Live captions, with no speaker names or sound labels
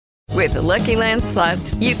With the Lucky Land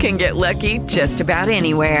Slots, you can get lucky just about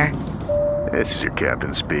anywhere. This is your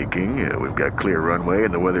captain speaking. We've got clear runway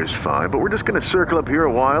and the weather's fine, but we're just going to circle up here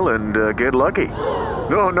a while and get lucky.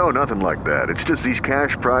 No, nothing like that. It's just these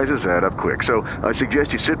cash prizes add up quick. So I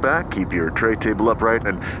suggest you sit back, keep your tray table upright,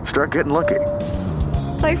 and start getting lucky.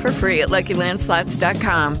 Play for free at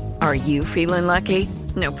LuckyLandSlots.com. Are you feeling lucky?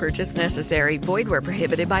 No purchase necessary. Void where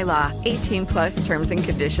prohibited by law. 18 plus terms and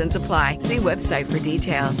conditions apply. See website for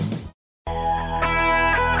details.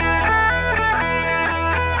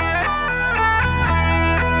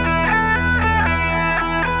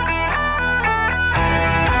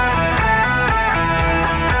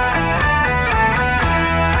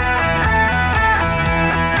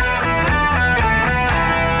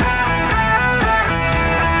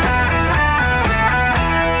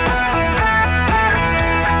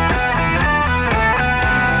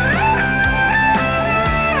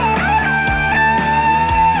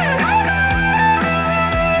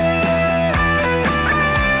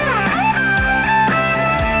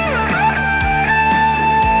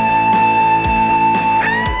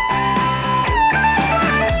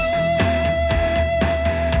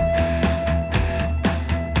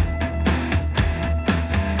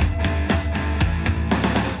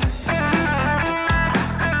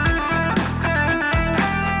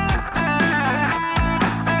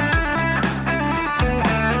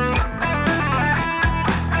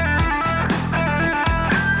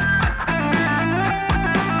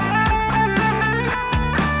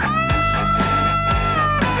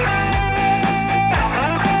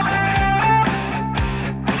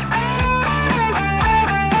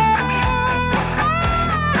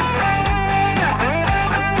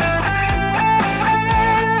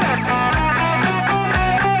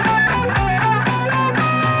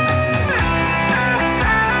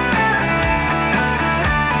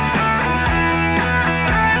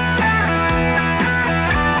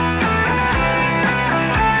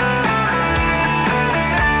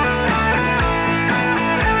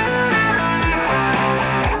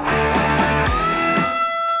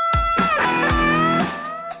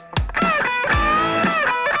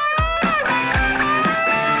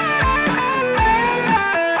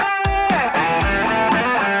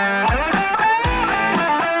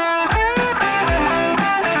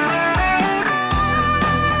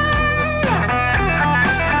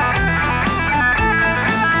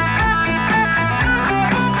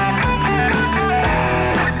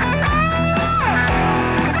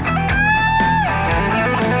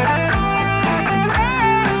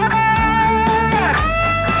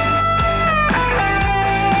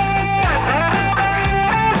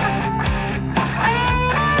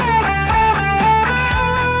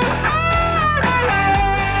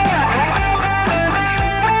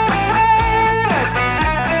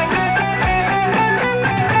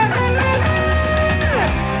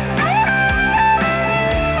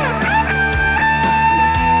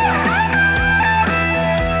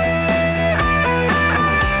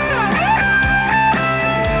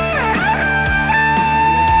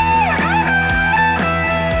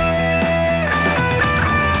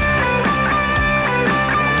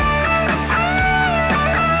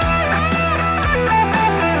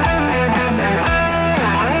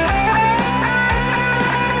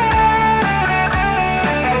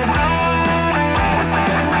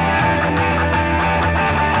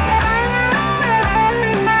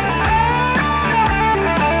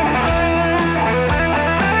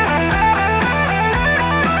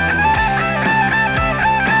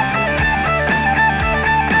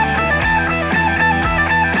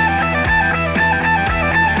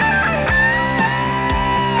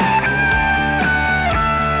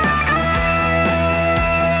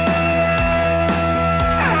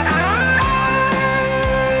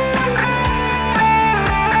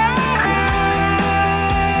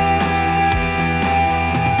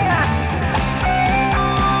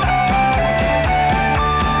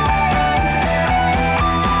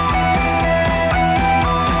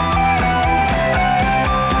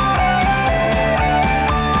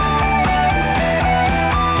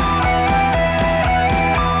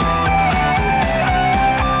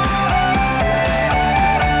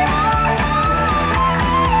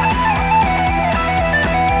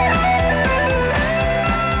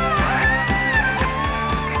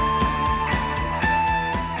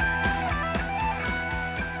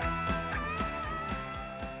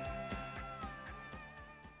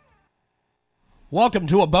 Welcome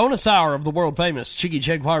to a bonus hour of the world-famous Jiggy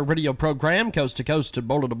Jaguar radio program, coast to coast and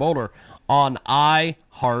boulder to boulder on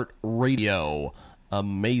Iheart Radio.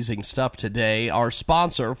 Amazing stuff today. Our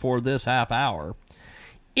sponsor for this half hour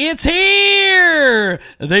It's here!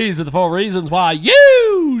 These are the 4 reasons why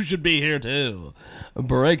you should be here too.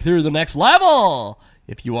 Break through the next level.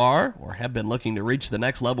 If you are or have been looking to reach the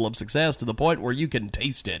next level of success to the point where you can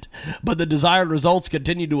taste it, but the desired results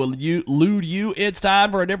continue to elude you, it's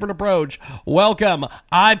time for a different approach. Welcome,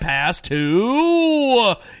 iPass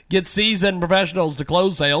to get seasoned professionals to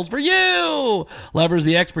close sales for you. Leverage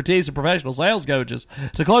the expertise of professional sales coaches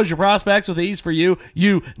to close your prospects with ease for you.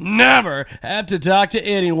 You never have to talk to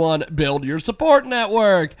anyone. Build your support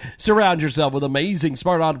network. Surround yourself with amazing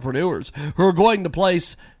smart entrepreneurs who are going to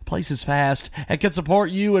places fast and can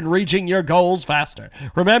support you in reaching your goals faster.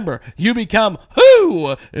 Remember, you become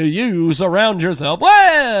who you surround yourself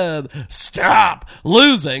with. Stop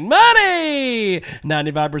losing money.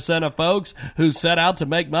 95% of folks who set out to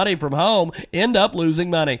make money from home end up losing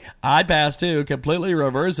money. iPass 2 completely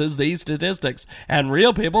reverses these statistics, and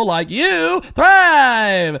real people like you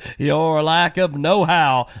thrive. Your lack of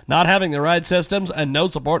know-how, not having the right systems, and no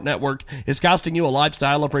support network is costing you a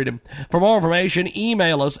lifestyle of freedom. For more information,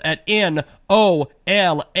 email us at NOLADREAM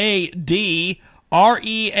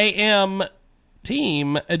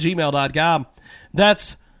team@gmail.com.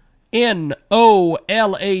 That's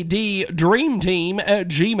NOLAD Dream Team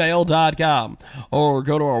 @gmail.com. Or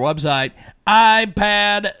go to our website,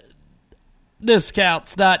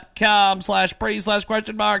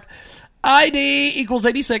 iPadDiscounts.com/pre/? ID equals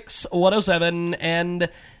 86107 and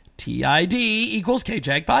TID equals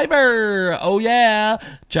KJAG5er. Oh, yeah.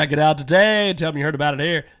 Check it out today. Tell me you heard about it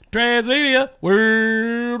here. Transmedia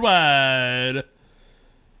Worldwide.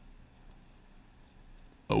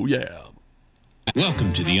 Oh, yeah.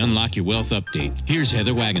 Welcome to the Unlock Your Wealth Update. Here's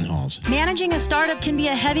Heather Wagenhals. Managing a startup can be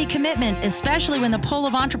a heavy commitment, especially when the pull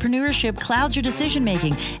of entrepreneurship clouds your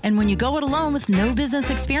decision-making and when you go it alone with no business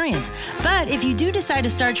experience. But if you do decide to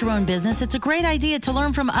start your own business, it's a great idea to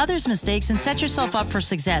learn from others' mistakes and set yourself up for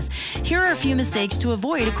success. Here are a few mistakes to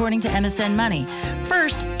avoid according to MSN Money.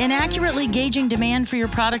 First, inaccurately gauging demand for your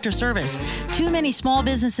product or service. Too many small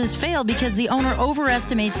businesses fail because the owner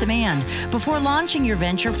overestimates demand. Before launching your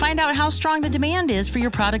venture, find out how strong the demand is for your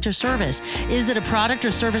product or service. Is it a product or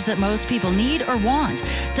service that most people need or want?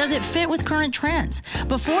 Does it fit with current trends?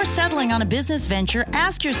 Before settling on a business venture,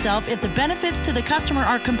 ask yourself if the benefits to the customer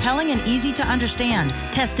are compelling and easy to understand.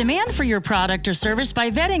 Test demand for your product or service by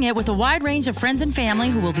vetting it with a wide range of friends and family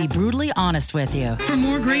who will be brutally honest with you. For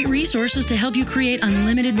more great resources to help you create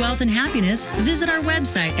unlimited wealth and happiness, visit our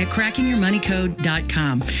website at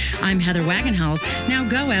crackingyourmoneycode.com. I'm Heather Wagenhals. Now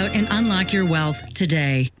go out and unlock your wealth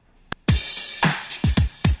today.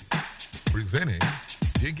 Presenting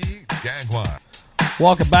Jiggy Jaguar.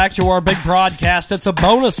 Welcome back to our big broadcast. It's a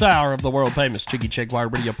bonus hour of the world-famous Jiggy Jaguar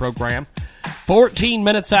radio program. 14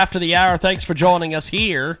 minutes after the hour. Thanks for joining us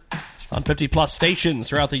here on 50-plus stations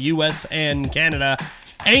throughout the U.S. and Canada,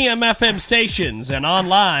 AM/FM stations, and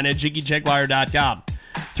online at JiggyJaguar.com.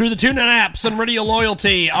 Through the TuneIn apps and Radio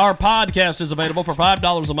Loyalty, our podcast is available for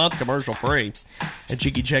 $5 a month, commercial-free, at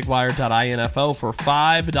JiggyJaguar.info for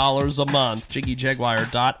 $5 a month,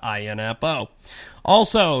 JiggyJaguar.info.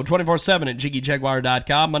 Also, 24/7 at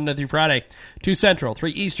JiggyJaguar.com, Monday through Friday, 2 Central,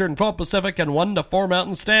 3 Eastern, 12 Pacific, and 1 to 4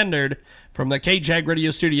 Mountain Standard from the KJAG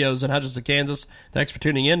Radio Studios in Hutchinson, Kansas. Thanks for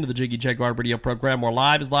tuning in to the Jiggy Jaguar radio program, where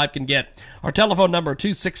live as live can get. Our telephone number,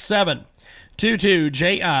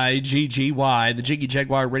 267-22-JIGGY. The Jiggy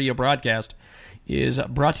Jaguar radio broadcast is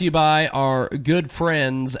brought to you by our good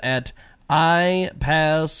friends at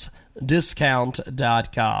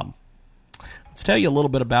iPassDiscount.com. Let's tell you a little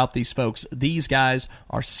bit about these folks. These guys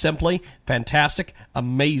are simply fantastic,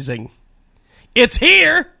 amazing. It's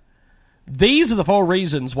here! These are the 4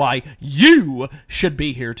 reasons why you should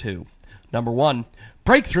be here too. Number 1,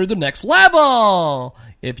 break through the next level.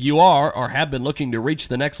 If you are or have been looking to reach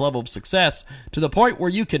the next level of success to the point where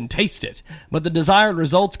you can taste it, but the desired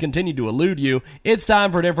results continue to elude you, it's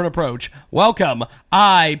time for a different approach. Welcome,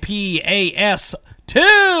 iPass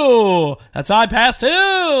 2. That's iPass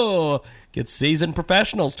 2. Get seasoned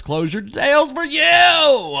professionals to close your sales for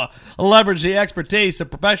you. Leverage the expertise of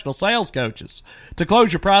professional sales coaches to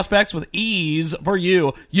close your prospects with ease for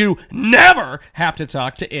you. You never have to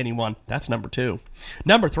talk to anyone. That's number 2.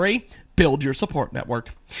 Number 3, build your support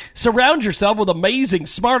network. Surround yourself with amazing,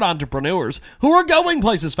 smart entrepreneurs who are going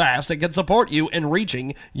places fast and can support you in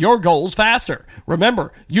reaching your goals faster.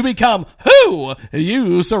 Remember, you become who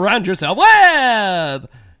you surround yourself with.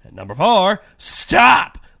 And number 4,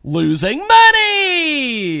 stop losing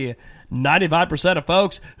money. 95% of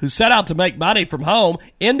folks who set out to make money from home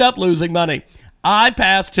end up losing money.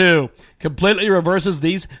 iPass 2 completely reverses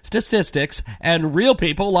these statistics, and real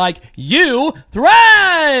people like you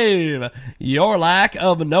thrive. Your lack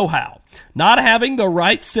of know-how, not having the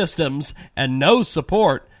right systems, and no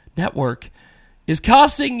support network is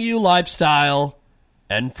costing you lifestyle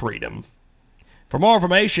and freedom. For more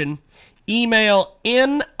information, email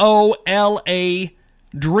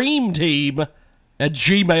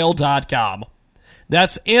noladreamteam@gmail.com.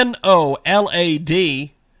 That's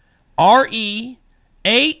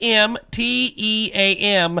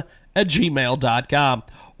noladreamteam@gmail.com.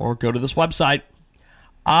 Or go to this website,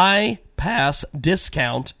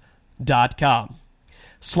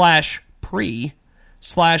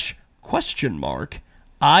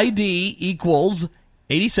 ipassdiscount.com/pre/?ID equals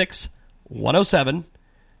 86107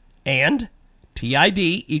 and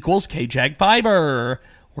TID equals KJAG Fiber.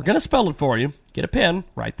 We're going to spell it for you. Get a pen.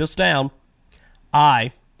 Write this down.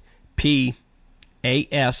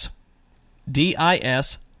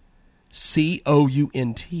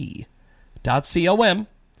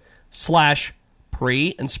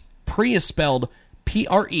 and pre is spelled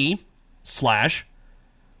PRE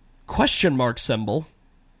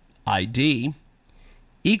 /?ID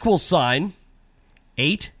equals sign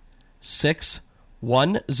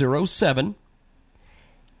 86107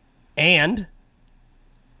 and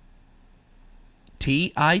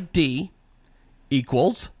TID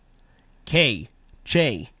equals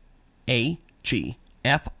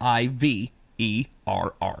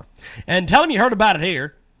KJAGFIVERR. And tell them you heard about it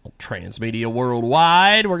here. Transmedia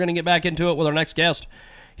Worldwide. We're going to get back into it with our next guest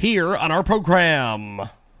here on our program.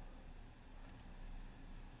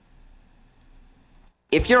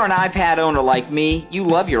 If you're an iPad owner like me, you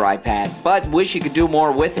love your iPad, but wish you could do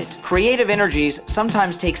more with it. Creative energies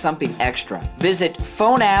sometimes take something extra. Visit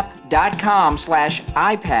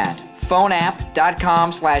phoneapp.com/iPad.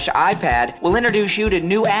 phoneapp.com/iPad will introduce you to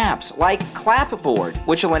new apps like Clapboard,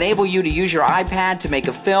 which will enable you to use your iPad to make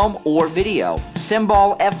a film or video.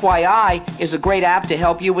 Symbol FYI is a great app to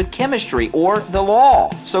help you with chemistry or the law.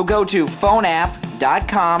 So go to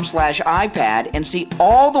phoneapp.com/iPad and see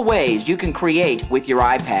all the ways you can create with your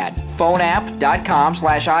iPad.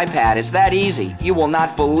 phoneapp.com/iPad. It's that easy. You will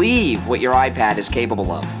not believe what your iPad is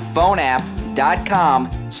capable of.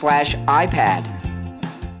 phoneapp.com/iPad.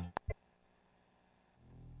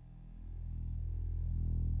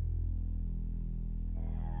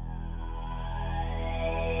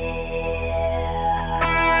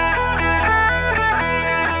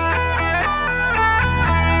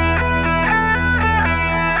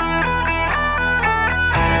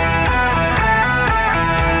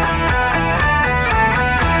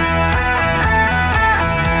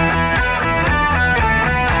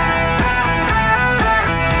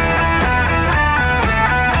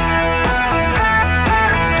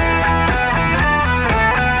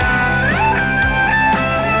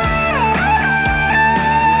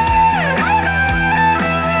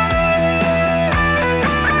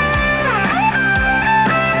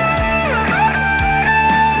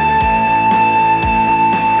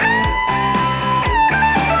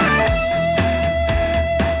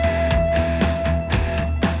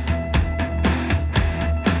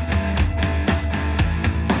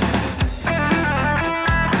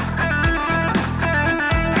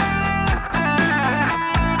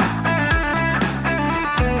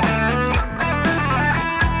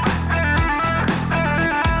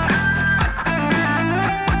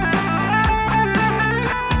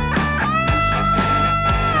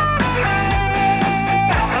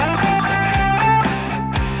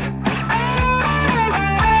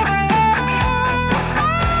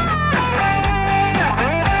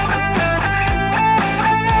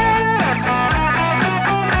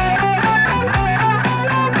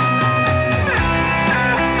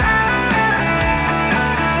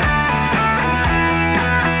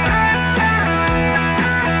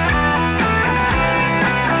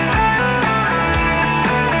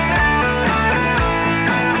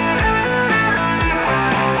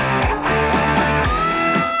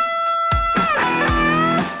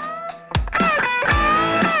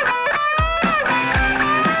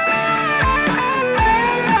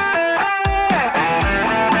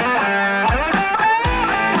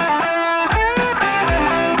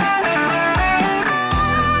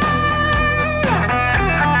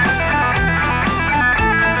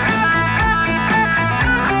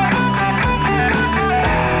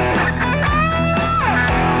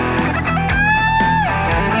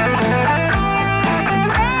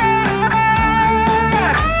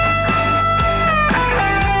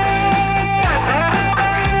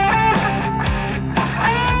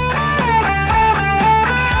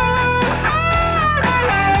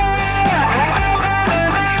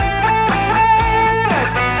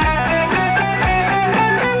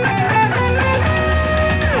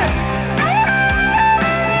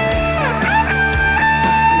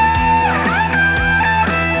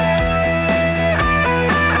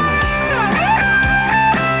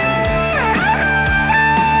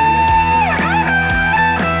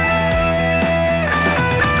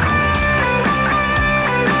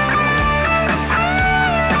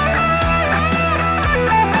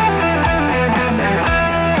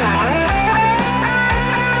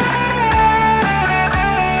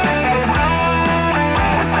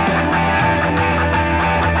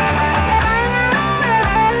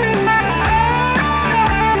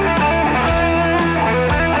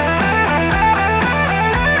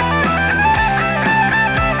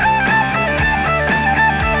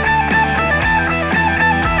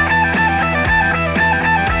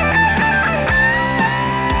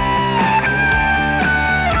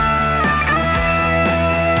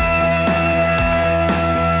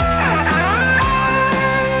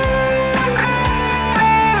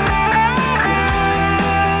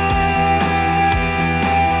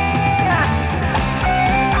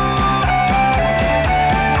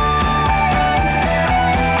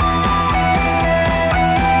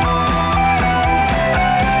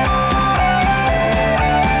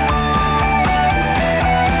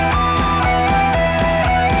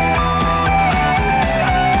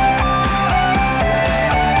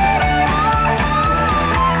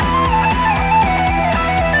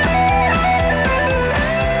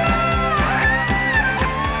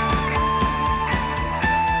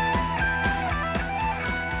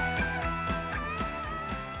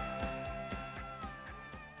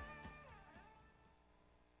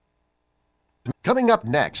 Coming up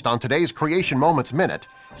next on today's Creation Moments Minute,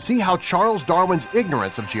 see how Charles Darwin's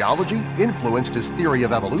ignorance of geology influenced his theory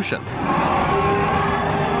of evolution.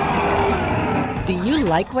 Do you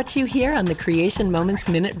like what you hear on the Creation Moments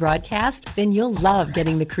Minute broadcast? Then you'll love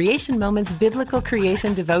getting the Creation Moments Biblical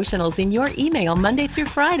Creation Devotionals in your email Monday through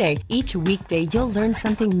Friday. Each weekday, you'll learn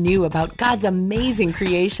something new about God's amazing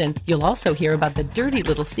creation. You'll also hear about the dirty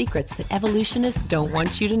little secrets that evolutionists don't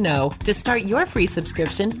want you to know. To start your free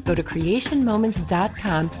subscription, go to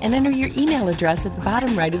creationmoments.com and enter your email address at the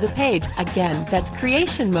bottom right of the page. Again, that's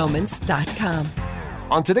creationmoments.com.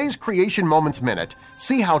 On today's Creation Moments Minute,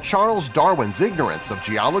 see how Charles Darwin's ignorance of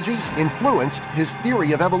geology influenced his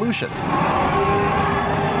theory of evolution.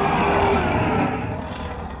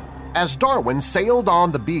 As Darwin sailed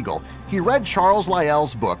on the Beagle, he read Charles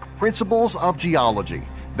Lyell's book, Principles of Geology.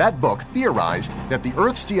 That book theorized that the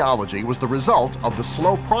Earth's geology was the result of the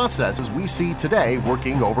slow processes we see today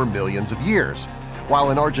working over millions of years.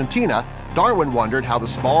 While in Argentina, Darwin wondered how the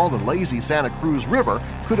small and lazy Santa Cruz River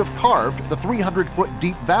could have carved the 300-foot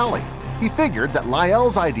deep valley. He figured that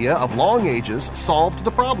Lyell's idea of long ages solved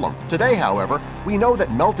the problem. Today, however, we know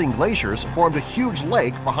that melting glaciers formed a huge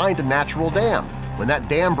lake behind a natural dam. When that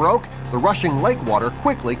dam broke, the rushing lake water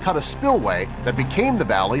quickly cut a spillway that became the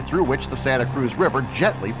valley through which the Santa Cruz River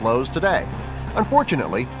gently flows today.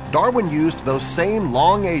 Unfortunately, Darwin used those same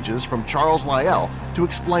long ages from Charles Lyell to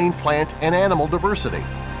explain plant and animal diversity.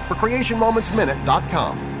 For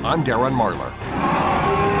CreationMomentsMinute.com, I'm Darren Marlar.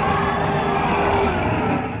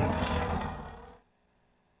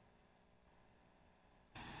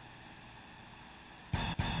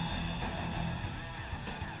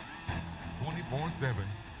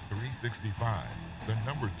 The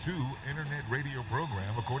number 2 internet radio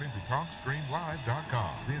program according to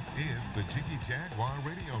TalkStreamLive.com. This is the Jiggy Jaguar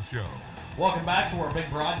Radio Show. Welcome back to our big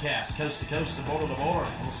broadcast, coast to coast and border to border,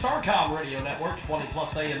 on the Starcom Radio Network,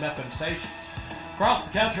 20-plus AM FM stations. Across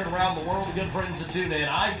the country and around the world, good friends that tune in,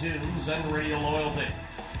 iTunes and Radio Loyalty.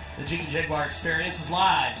 The Jiggy Jaguar Experience is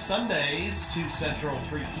live Sundays, 2 Central,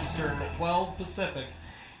 3 Eastern, 12 Pacific,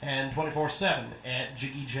 and 24/7 at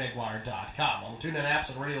JiggyJaguar.com. On the TuneIn apps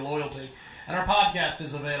and Radio Loyalty. And our podcast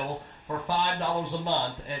is available for $5 a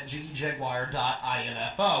month at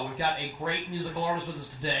JiggyJaguar.info. We've got a great musical artist with us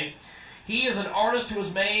today. He is an artist who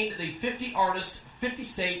has made the 50 Artist, 50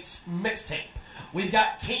 States mixtape. We've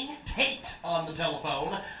got King Tate on the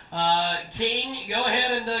telephone. King, go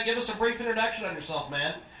ahead and give us a brief introduction on yourself,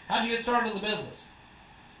 man. How'd you get started in the business?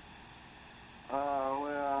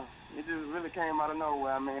 Well, it just really came out of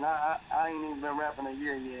nowhere. I mean, I ain't even been rapping a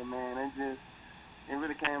year yet, man. It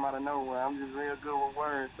really came out of nowhere. I'm just real good with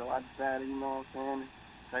words, so I decided, you know what I'm saying,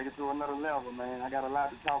 take it to another level, man. I got a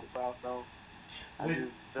lot to talk about, so I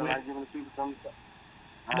just feel like giving the people something to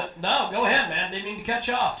talk. No, go ahead, man. Didn't mean to cut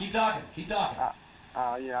you off. Keep talking. Yeah,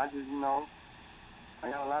 I just, you know,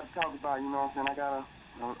 I got a lot to talk about, you know what I'm saying. I got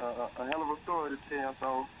a hell of a story to tell,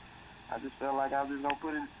 so I just felt like I was just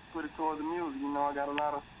going to put it towards the music, you know. I got a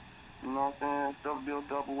lot of, you know what I'm saying, stuff built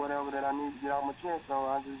up or whatever that I need to get off my chest, so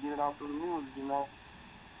I just get it off through the music, you know.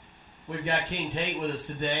 We've got King Tate with us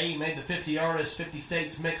today. He made the 50 Artists, 50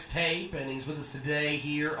 States mixtape, and he's with us today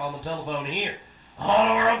here on the telephone here on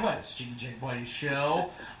our famous Jiggy Jaguar show.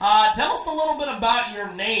 Tell us a little bit about your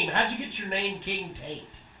name. How'd you get your name King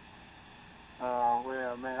Tate?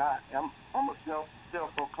 Well, man, I'm a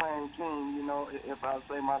self-proclaimed king, you know. If I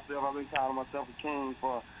say myself, I've been calling myself a king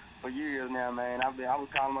for years now, man. I was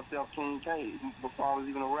calling myself King Tate before I was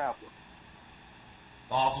even a rapper.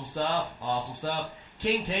 Awesome stuff.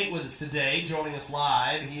 King Tate with us today, joining us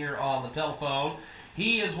live here on the telephone.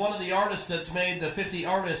 He is one of the artists that's made the 50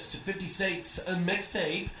 Artists, 50 States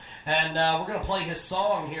mixtape, and we're going to play his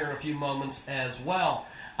song here in a few moments as well.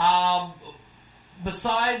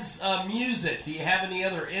 Besides music, do you have any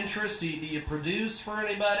other interests? Do you produce for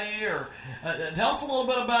anybody? Or tell us a little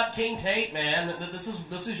bit about King Tate, man.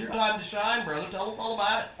 This is your time to shine, brother. Tell us all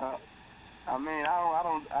about it. I mean, I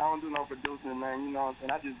don't do no producing, man. You know what I'm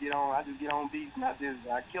saying? I just get on beats and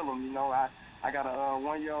I kill them. You know, I got a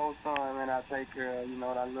 1-year-old son, man. I take care of, you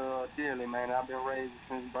know, that I love dearly, man. I've been raised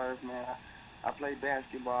since birth, man. I play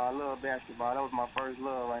basketball. I love basketball. That was my first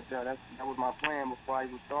love right there. That was my plan before I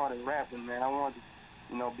even started rapping, man. I wanted to,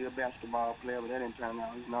 you know, be a basketball player, but that didn't turn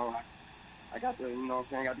out. You know, I got to, you know what I'm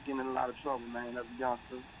saying, I got to get in a lot of trouble, man, as a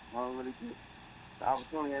youngster. I don't really get the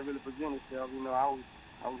opportunity ain't really present itself. You know, I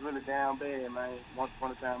was really down bad, man, once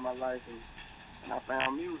upon a time in my life, and I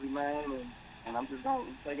found music, man, and I'm just going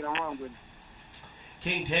to take it and run with it.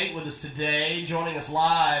 King Tate with us today, joining us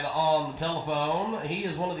live on the telephone. He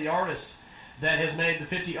is one of the artists that has made the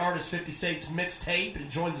 50 Artists, 50 States mixtape,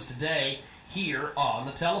 and joins us today here on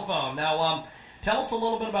the telephone. Now, Tell us a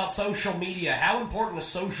little bit about social media. How important is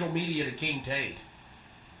social media to King Tate?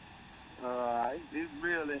 It's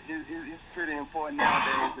really, it's pretty important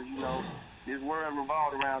nowadays, because, you know, this world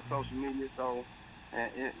revolves around social media, so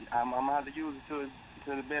I'm going to have to use it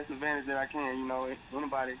to the best advantage that I can. You know,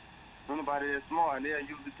 anybody that's smart, they'll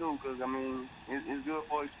use it too, because, I mean, it's good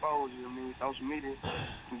for exposure. I mean, social media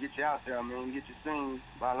can get you out there, I mean, get you seen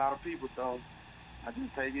by a lot of people, so I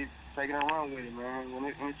just take it and run with it,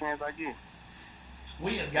 man, any chance I get.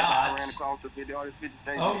 We have got... I ran across the 50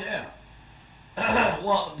 states. Oh, yeah.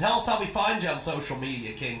 Well, tell us how we find you on social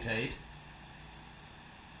media, King Tate.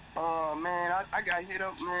 Man, I got hit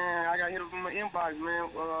up, man. I got hit up in my inbox, man.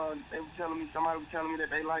 Somebody was telling me that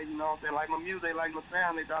they like, you know, they like my music, they like my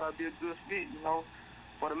sound, they thought I'd be a good fit, you know,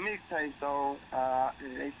 for the mixtape. So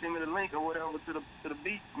they sent me the link or whatever to the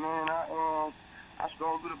beat, man. I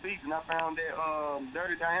scrolled through the beats and I found that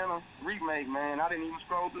Dirty Diana remake, man. I didn't even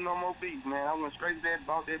scroll through no more beats, man. I went straight to that,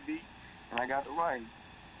 bought that beat, and I got the right.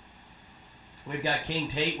 We've got King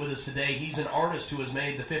Tate with us today. He's an artist who has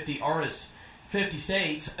made the 50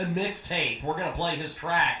 States a mixtape. We're going to play his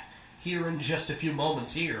track here in just a few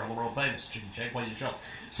moments here on the world famous Jiggy Jaguar show.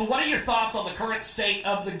 So what are your thoughts on the current state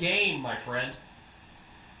of the game, my friend?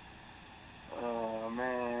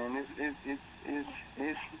 Man,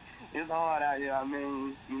 it's hard out here. I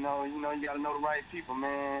mean, you know, you got to know the right people,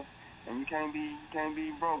 man, and you can't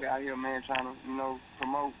be broke out here, man, trying to, you know,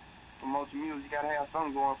 promote your music. You got to have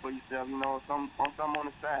something going for yourself, you know, something on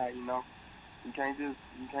the side, you know. You can't just,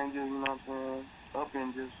 you know what I'm saying, up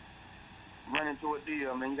and just run into a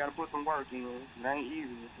deal, man. You got to put some work in. It ain't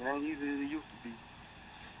easy. It ain't easy as it used to be.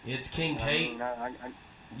 It's King Tate. I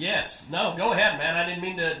Yes. No, go ahead, man. I didn't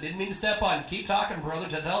mean to step on you. Keep talking, brother.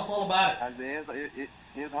 Tell us all about it.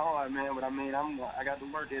 It's hard, man, but I mean, I got the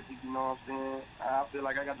work ethic, you know what I'm saying? I feel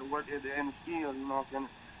like I got the work ethic and the skills, you know what I'm saying,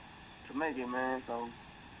 to make it, man. So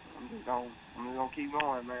I'm just gonna keep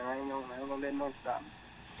going, man. I ain't gonna let nothing stop me.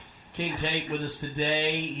 King Tate with us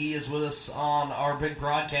today. He is with us on our big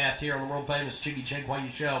broadcast here on the world famous Jiggy Jaguar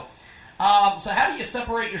show. So how do you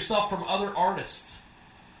separate yourself from other artists?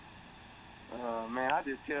 Man, I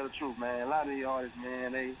just tell the truth, man. A lot of these artists,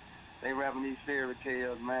 man, they rapping these fairy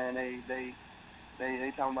tales, man. They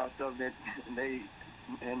talking about stuff that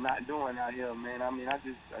they're not doing out here, man. I mean, I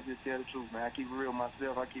just tell the truth, man. I keep it real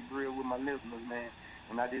myself. I keep it real with my listeners, man.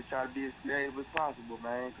 And I just try to be as creative as possible,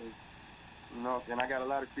 man, because, you know what I'm saying, I got a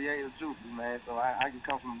lot of creative juices, man, so I can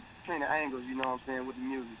come from plenty of angles, you know what I'm saying, with the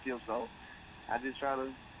music too. So I just try to,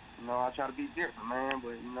 you know, I try to be different, man,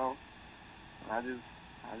 but, you know, I just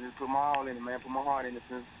put my all in it, man, put my heart in it.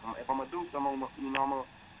 If I'm going to do something, you know, I'm going to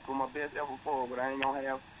put my best effort forward, but I ain't going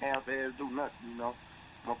to half-ass do nothing, you know.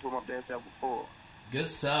 I'm going to put my best effort forward. Good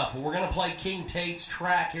stuff. Well, we're going to play King Tate's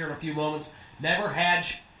track here in a few moments.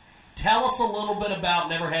 Tell us a little bit about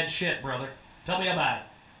Never Had Shit, brother. Tell me about it.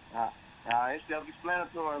 It's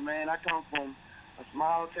self-explanatory, man. I come from a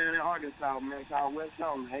small town in Arkansas, man, called West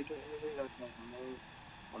Houston, man.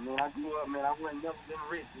 I mean, I grew up, man. I wasn't never been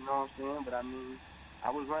rich, you know what I'm saying? But I mean, I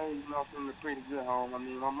was raised, you know, from a pretty good home. I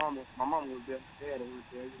mean, my mama was there, dad was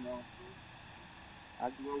there, you know what I'm saying? I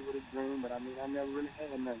grew up with a dream, but I mean, I never really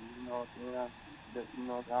had nothing, you know what I'm saying? You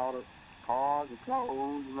know, all the cars, the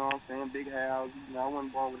clothes, you know what I'm saying? Big houses. You know, I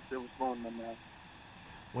wasn't born with a silver spoon in my mouth.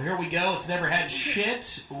 Well, here we go. It's Never Had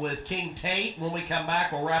Shit with King Tate. When we come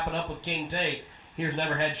back, we'll wrap it up with King Tate. Here's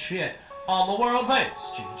Never Had Shit on the world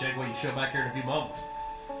famous Jiggy Jaguar show back here in a few moments.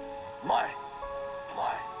 Fly.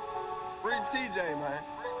 Bring TJ, man.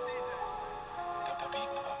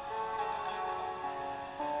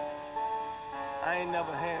 I ain't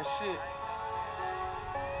never had shit.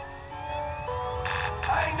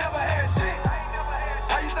 I ain't never had shit.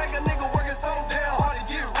 How you think a nigga working so damn hard to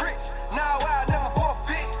get rich? Now I never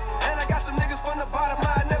forfeit. And I got some niggas from the bottom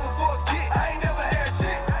I never forget. I ain't never had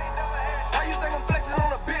shit. How you think I'm flexing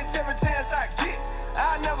on a bitch every chance I get?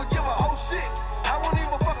 I never give a whole shit. I won't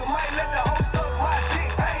even fuck a mic, let the hoe suck my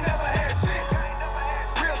dick. I ain't never had shit.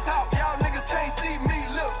 Real talk, y'all niggas can't see me,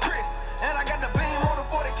 Lil' Chris. And I got the beam on the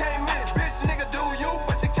 40 came in. Bitch, nigga, do you,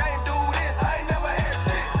 but you can't do this. I ain't never had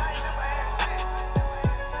shit.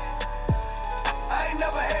 I ain't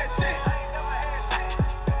never had shit.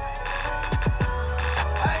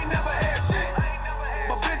 I ain't never had shit.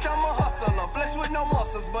 But bitch, I'm a hustler, flex with no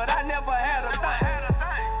muscles, but I never had a thing.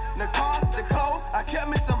 The car, the clothes, I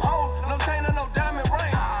kept me some hoes, no chain or no diamond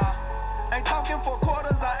ring. Ain't talking for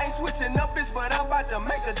quarters, I ain't switching up, bitch, but I'm about to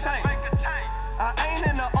make a change. I ain't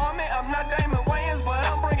in the army, I'm not Damon Wayans, but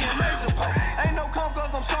I'm bringing major pain. Ain't no comp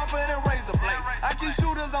cause I'm sharper than razor blades. I keep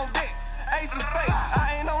shooters on deck, ace of space.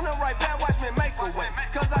 I ain't on the right path, watch me make a way.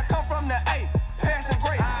 Cause I come from the A, passing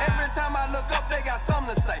grace. Every time I look up, they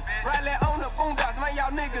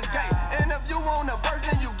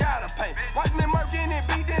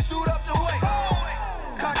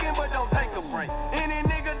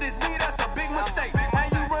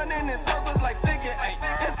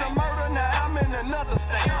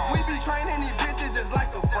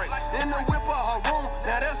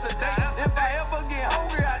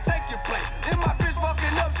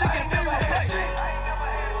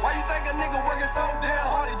a nigga working so damn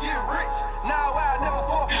hard to get rich? Now I never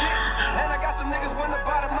forfeit. And I got some niggas from the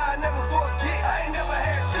bottom I never forget. I ain't never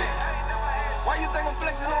had shit. Why you think I'm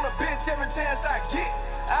flexing on a bitch every chance I get?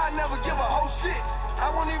 I never give a whole shit.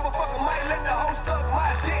 I won't even fuck a mic, let the hoe suck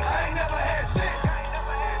my dick. I ain't never had shit.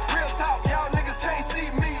 Real talk, y'all niggas can't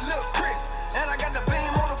see me, look Chris. And I got the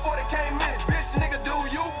beam on the 40K mid. Bitch, nigga, do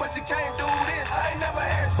you, but you can't do this. I ain't never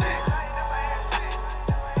had shit.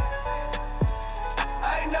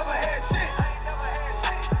 I ain't never had shit.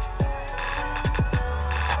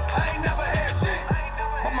 I ain't never had shit.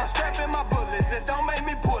 But my strap and my bullets just don't make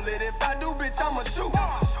me pull it. If I do, bitch, I'ma shoot.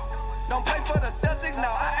 Don't play for the Celtics,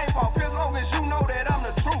 now I ain't Paul Pierce, long as you know that I'm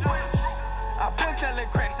the truth. I've been selling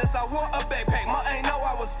crack since I wore a backpack. My ain't know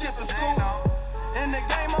I was skipping school. In the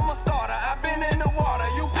game, I'm a starter. I've been in the water.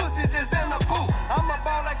 You pussies just in the booth. I'm a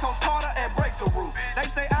ball like Coach Carter and break the roof. They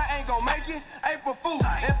say I ain't gon' make it. April Fool.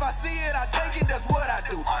 If I see it, I take it. That's what I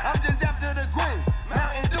do. I'm just after the green.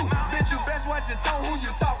 Mountain Dew. Bitch, you best watch your tone. Who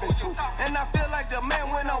you talking to? And I feel like the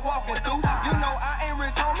man when I'm walking through. You know I ain't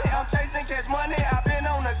rich, homie. I'm chasing cash money. I've been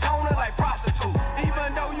on the corner like prostitute.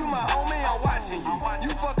 Even though you my homie, I'm watching you.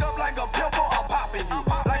 You fuck up like a pimple, I'm popping you.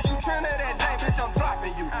 Like you Trinidad Jane, bitch, I'm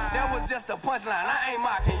dropping you. That was just a punchline, I ain't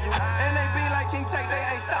mocking you. And they be like King Tate, they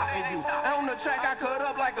ain't stopping you. And on the track, I cut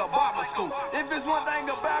up like a barber stool. If it's one thing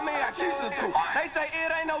about me, I keep the truth. They say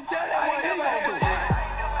it ain't no telling what he gon' do.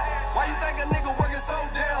 Why you think a nigga working so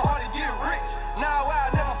damn hard to get rich? Now I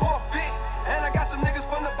never forfeit. And I got some niggas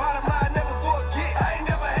from the bottom I never forget. I ain't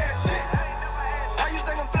never had shit. Why you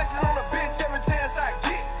think I'm flexing on a bitch every chance I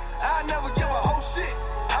get? I never give a whole shit.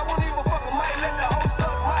 I won't even fuck a mic, let the hoe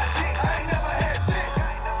suck my dick. I ain't never had shit.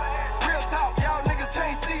 Real talk, y'all niggas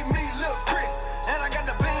can't see me, look Chris. And I got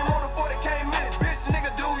the beam on the 40K mid. Bitch,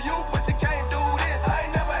 nigga, do you, but you can't do this. I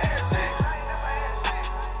ain't never had shit.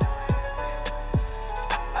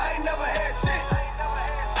 I ain't never had shit.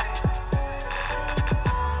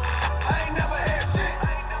 I ain't never had shit.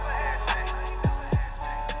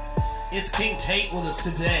 It's King Tate with us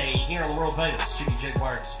today here on the world famous Jiggy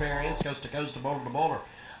Jaguar Experience, coast to coast, to border to border.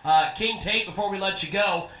 King Tate, before we let you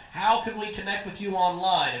go, how can we connect with you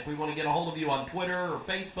online? If we want to get a hold of you on Twitter or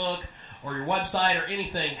Facebook or your website or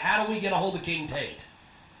anything, how do we get a hold of King Tate?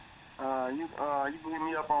 You can hit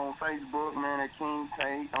me up on Facebook, man, at King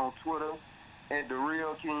Tate, on Twitter at The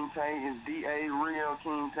Real King Tate. It's D-A Real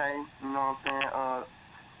King Tate, you know what I'm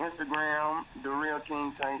saying? Instagram, The Real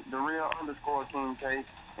King Tate, The Real _ King Tate,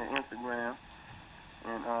 and Instagram.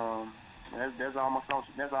 And that's all my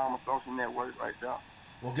social networks right there.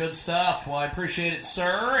 Well, good stuff. Well, I appreciate it,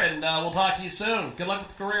 sir, and we'll talk to you soon. Good luck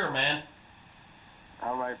with the career, man.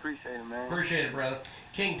 All right, appreciate it, man. Appreciate it, brother.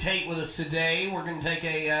 King Tate with us today. We're going to take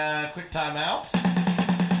a quick time out.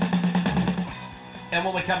 And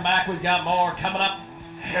when we come back, we've got more coming up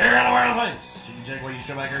here on the World of Things. Jiggy Jaguar, you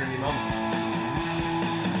show back here in a few moments.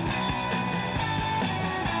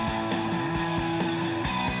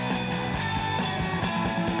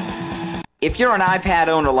 If you're an iPad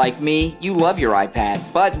owner like me, you love your iPad,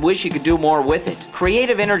 but wish you could do more with it.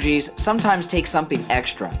 Creative energies sometimes take something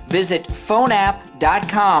extra. Visit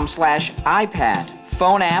phoneapp.com/iPad.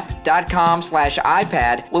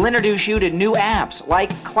 Phoneapp.com/iPad will introduce you to new apps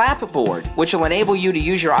like Clapboard, which will enable you to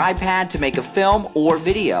use your iPad to make a film or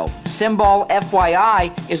video. Symbol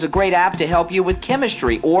FYI is a great app to help you with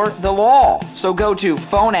chemistry or the law. So go to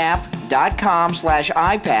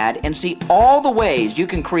phoneapp.com/iPad and see all the ways you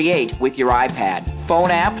can create with your iPad.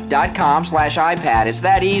 Phoneapp.com/iPad. It's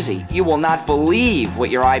that easy. You will not believe what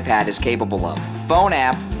your iPad is capable of.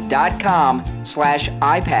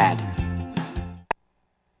 Phoneapp.com/iPad.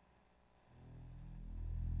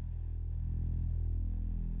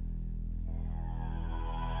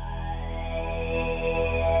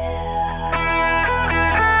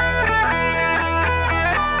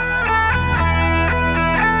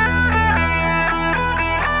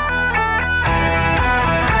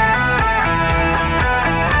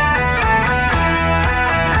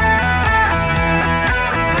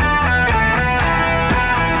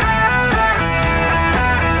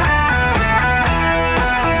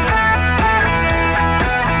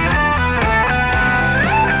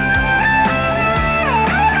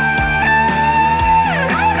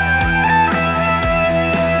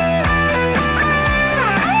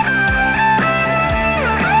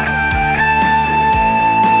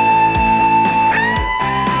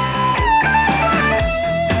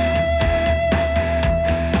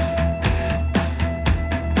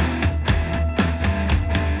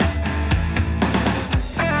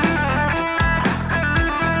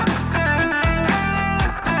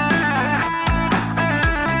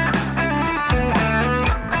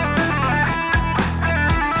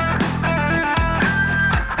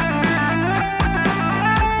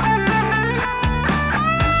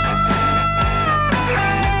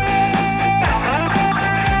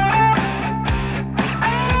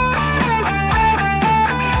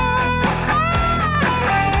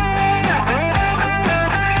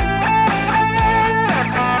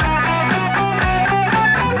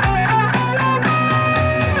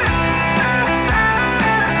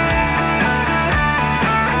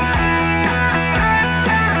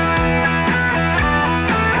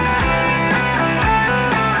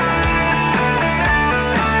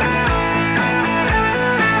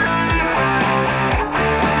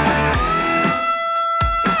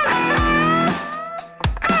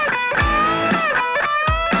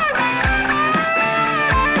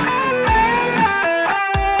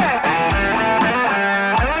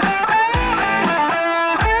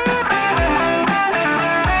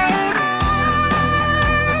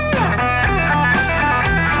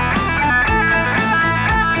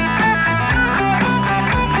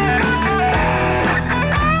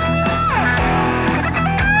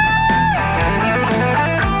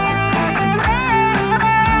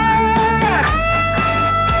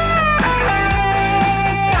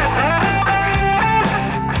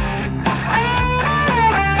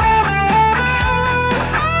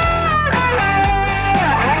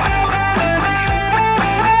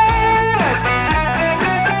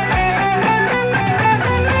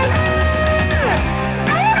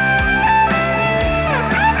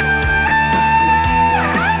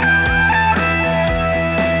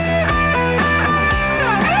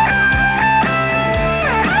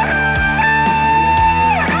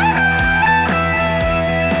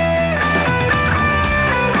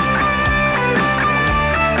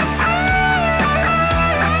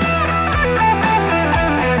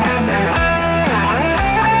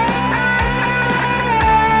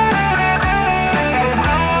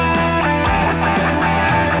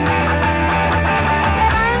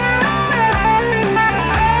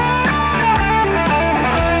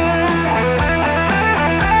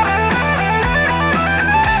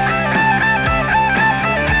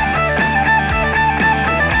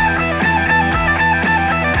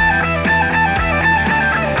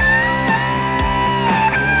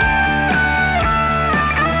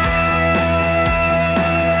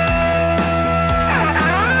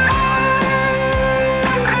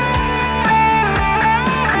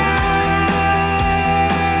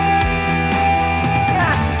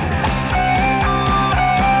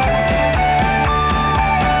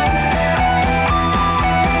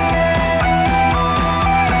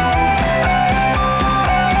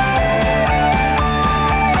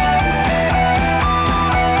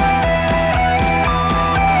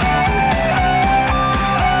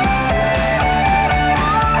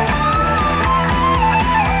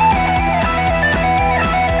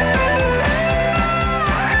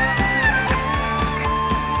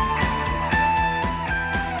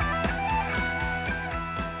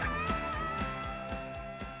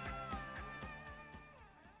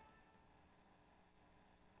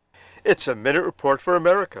 It's a Minute Report for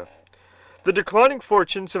America. The declining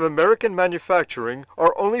fortunes of American manufacturing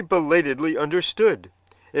are only belatedly understood.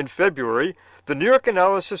 In February, the New York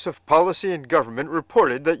Analysis of Policy and Government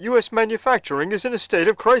reported that U.S. manufacturing is in a state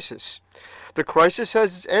of crisis. The crisis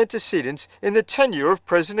has its antecedents in the tenure of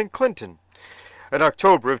President Clinton. In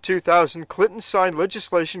October of 2000, Clinton signed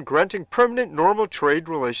legislation granting permanent normal trade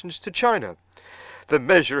relations to China. The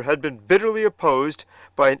measure had been bitterly opposed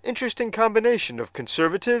by an interesting combination of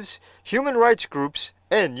conservatives, human rights groups,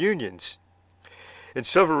 and unions. In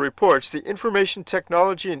several reports, the Information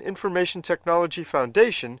Technology and Information Technology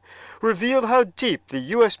Foundation revealed how deep the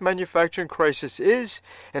U.S. manufacturing crisis is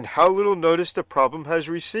and how little notice the problem has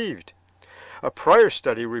received. A prior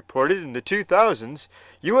study reported in the 2000s,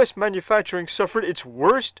 U.S. manufacturing suffered its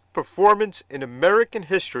worst performance in American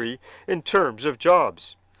history in terms of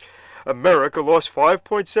jobs. America lost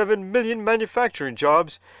 5.7 million manufacturing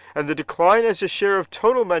jobs, and the decline as a share of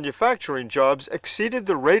total manufacturing jobs exceeded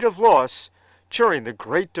the rate of loss during the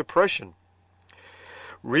Great Depression.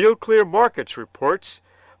 Real Clear Markets reports,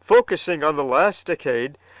 focusing on the last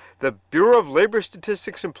decade, the Bureau of Labor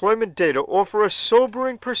Statistics employment data offer a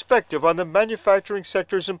sobering perspective on the manufacturing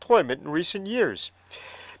sector's employment in recent years.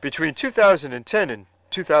 Between 2010 and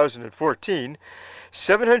 2014,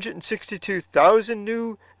 762,000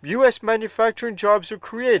 new U.S. manufacturing jobs were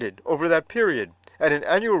created over that period, at an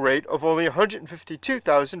annual rate of only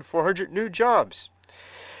 152,400 new jobs.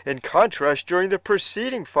 In contrast, during the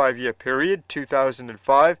preceding 5-year period,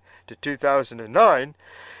 2005 to 2009,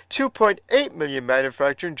 2.8 million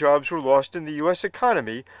manufacturing jobs were lost in the U.S.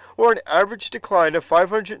 economy, or an average decline of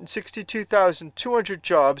 562,200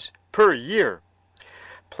 jobs per year.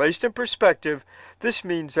 Placed in perspective, this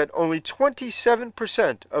means that only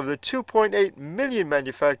 27% of the 2.8 million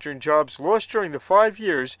manufacturing jobs lost during the 5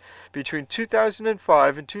 years between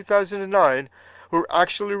 2005 and 2009 were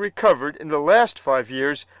actually recovered in the last 5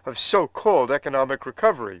 years of so-called economic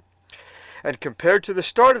recovery. And compared to the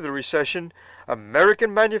start of the recession,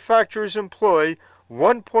 American manufacturers employ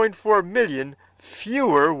 1.4 million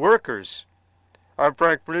fewer workers. I'm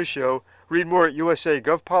Frank Bernuccio. Read more at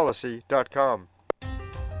usagovpolicy.com.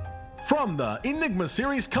 From the Enigma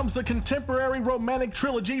series comes the contemporary romantic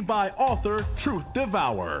trilogy by author Truth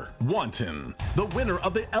Devour. Wanton, the winner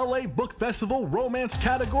of the LA Book Festival romance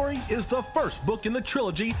category, is the first book in the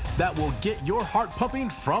trilogy that will get your heart pumping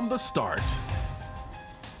from the start.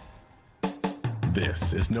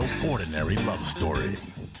 This is no ordinary love story.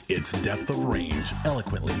 Its depth of range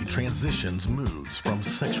eloquently transitions moods from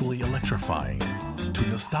sexually electrifying to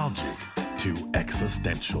nostalgic to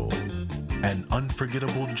existential. An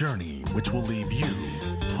unforgettable journey which will leave you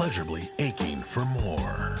pleasurably aching for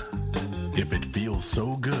more. If it feels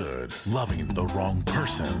so good loving the wrong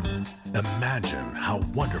person, imagine how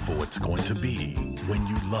wonderful it's going to be when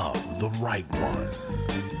you love the right one.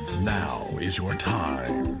 Now is your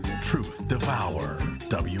time. Truth Devour.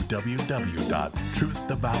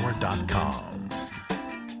 www.truthdevour.com.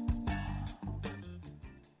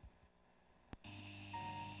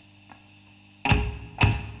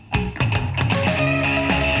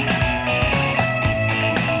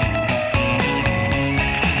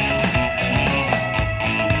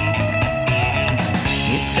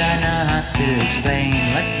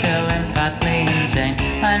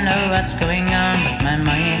 I know what's going on, but my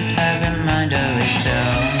mind has a mind of its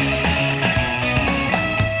own.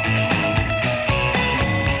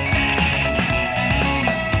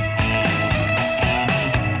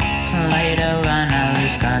 Later when I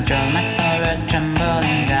lose control, my heart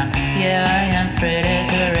trembling down. Yeah, I am pretty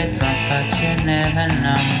sure it won't, but you never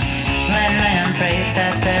know. When I am afraid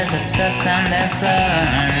that there's a dust on the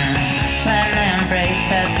floor, when I am afraid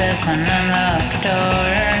that there's one unlocked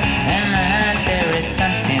door, and there is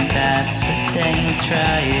something that's just staying,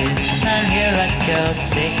 try it. And here I go,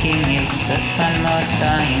 taking it just one more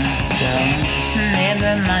time. So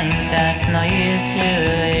never mind that noise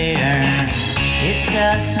you hear. It's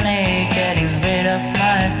just me getting rid of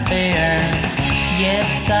my fear.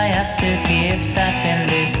 Yes, I have to keep tapping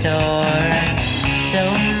this door, so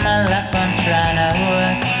my luck won't run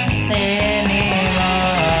out anymore.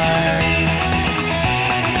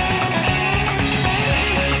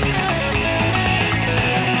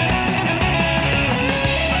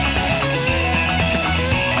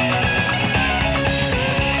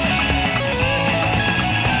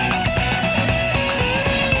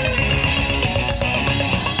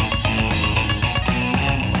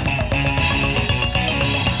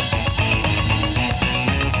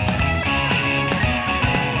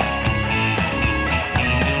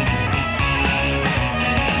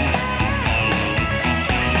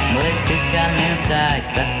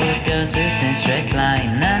 But put your shoes in straight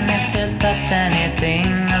line, and if that's anything,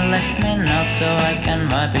 let me know so I can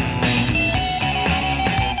wipe it clean.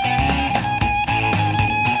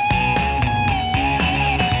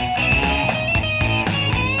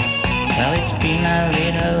 Well, it's been a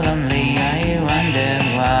little lonely, I wonder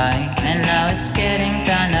why. And now it's getting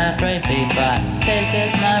kinda creepy, but this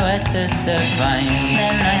is my way to survive.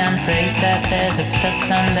 Then I am afraid that there's a dust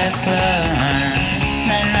on the floor.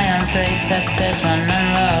 Then I am afraid that there's one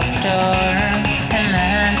unlocked door. And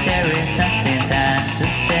then there is something that's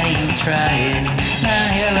staying tried. Now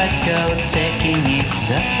here I go, taking it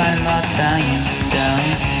just one more time. So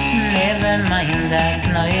never mind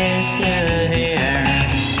that noise you hear.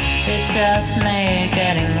 It's just me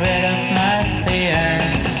getting rid of my fear.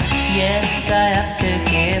 Yes, I have to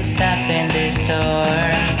keep tapping this door,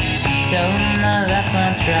 so my luck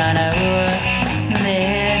won't run out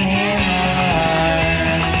anymore.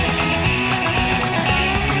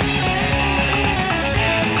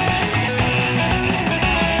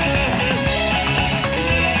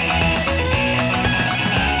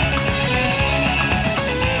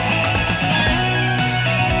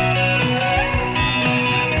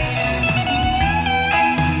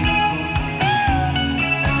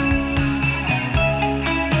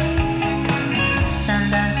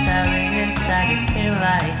 I feel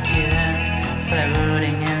like you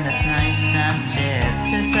floating in that nice jet,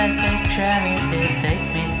 just like a gravity take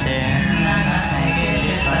me there. I'm not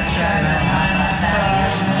making it, but try my mind has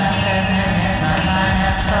passed. My mind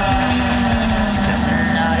has passed. So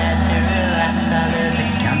in order to relax, I live the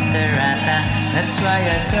counter at that. That's why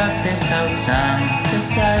I wrote this whole song,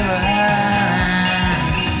 'cause I want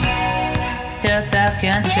total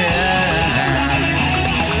control.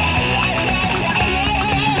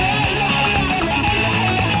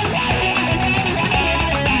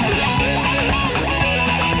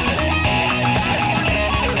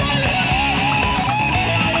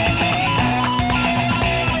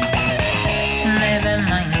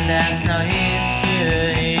 That noise you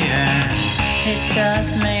hear, it's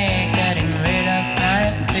just me getting rid of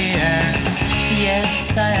my fear.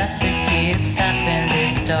 Yes, I have to keep tapping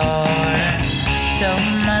this door, so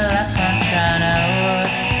my luck won't run out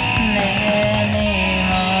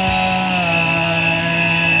anymore.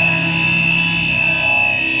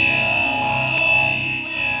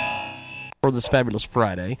 For this fabulous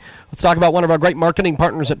Friday, let's talk about one of our great marketing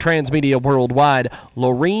partners at Transmedia Worldwide.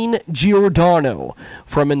 Lorene Giordano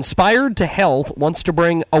from Inspired to Health wants to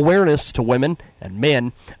bring awareness to women and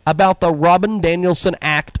men about the Robin Danielson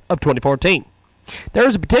Act of 2014. There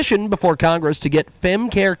is a petition before Congress to get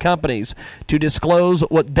femcare companies to disclose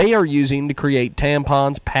what they are using to create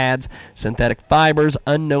tampons, pads, synthetic fibers,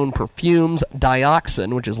 unknown perfumes,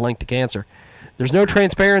 dioxin, which is linked to cancer. There's no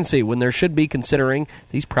transparency when there should be, considering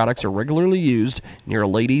these products are regularly used near a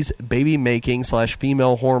lady's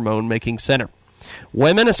baby-making/female hormone-making center.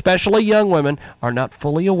 Women, especially young women, are not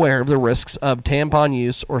fully aware of the risks of tampon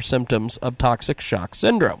use or symptoms of toxic shock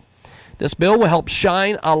syndrome. This bill will help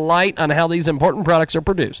shine a light on how these important products are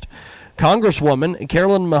produced. Congresswoman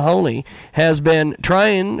Carolyn Mahoney has been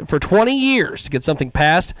trying for 20 years to get something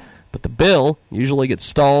passed, but the bill usually gets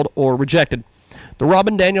stalled or rejected. The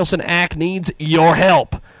Robin Danielson Act needs your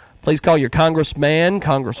help. Please call your congressman,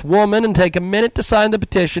 congresswoman, and take a minute to sign the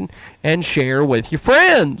petition and share with your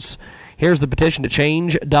friends. Here's the petition to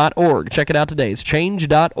change.org. Check it out today. It's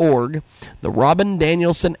change.org, the Robin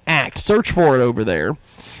Danielson Act. Search for it over there.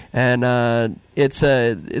 And it's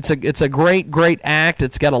a great act.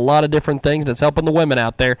 It's got a lot of different things, and it's helping the women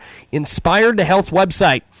out there. Inspired to Health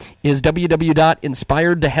website is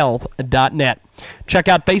www.inspiredtohealth.net. Check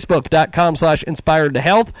out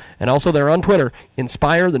Facebook.com/inspiredtohealth, and also they're on Twitter,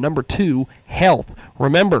 Inspire2 Health.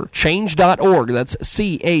 Remember, change.org, that's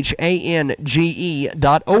CHANGE.org,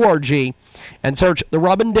 and search the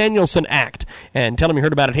Robin Danielson Act, and tell them you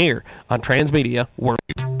heard about it here on Transmedia World.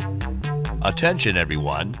 Attention,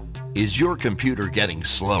 everyone. Is your computer getting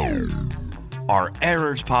slow? Are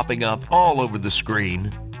errors popping up all over the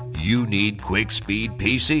screen? You need Quick Speed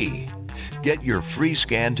PC. Get your free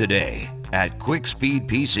scan today at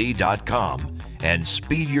quickspeedpc.com and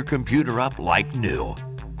speed your computer up like new.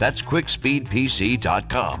 That's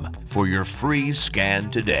quickspeedpc.com for your free scan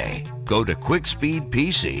today. Go to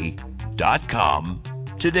quickspeedpc.com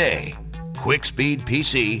today.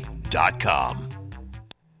 quickspeedpc.com.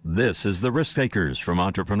 This is the Risk Takers from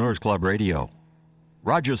Entrepreneurs Club Radio.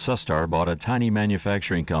 Roger Sustar bought a tiny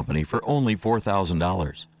manufacturing company for only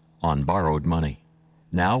 $4,000 on borrowed money.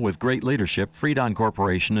 Now, with great leadership, Freedon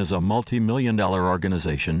Corporation is a multi-million-dollar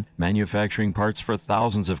organization manufacturing parts for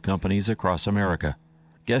thousands of companies across America.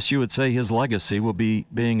 Guess you would say his legacy will be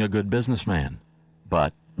being a good businessman,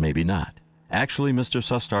 but maybe not. Actually, Mr.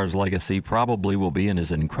 Sustar's legacy probably will be in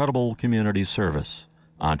his incredible community service.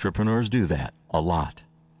 Entrepreneurs do that a lot.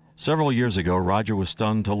 Several years ago, Roger was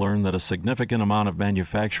stunned to learn that a significant amount of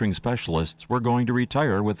manufacturing specialists were going to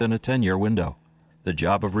retire within a 10-year window. The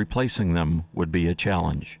job of replacing them would be a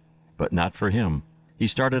challenge, but not for him. He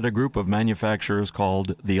started a group of manufacturers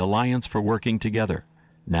called the Alliance for Working Together.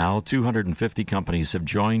 Now, 250 companies have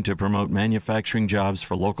joined to promote manufacturing jobs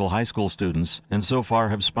for local high school students, and so far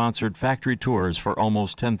have sponsored factory tours for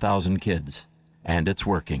almost 10,000 kids. And it's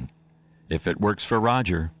working. If it works for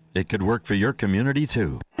Roger, it could work for your community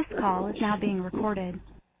too. This call is now being recorded.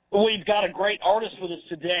 We've got a great artist with us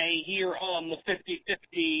today here on the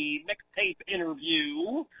 50/50 mixtape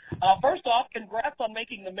interview. First off, congrats on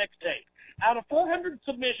making the mixtape. Out of 400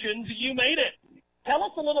 submissions, you made it. Tell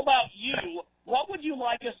us a little about you. What would you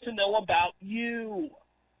like us to know about you?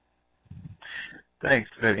 Thanks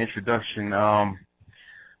for that introduction. My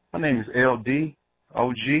name is LD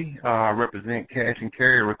OG. I represent Cash and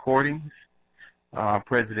Carry Recordings,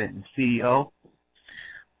 President and CEO.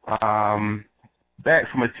 Back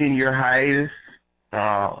from a 10-year hiatus,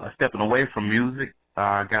 stepping away from music.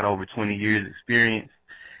 I got over 20 years experience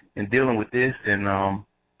in dealing with this, and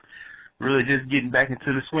really just getting back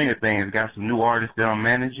into the swing of things. Got some new artists that I'm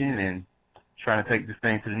managing and trying to take this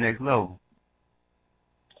thing to the next level.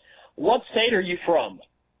 What state are you from?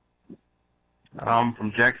 I'm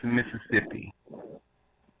from Jackson, Mississippi.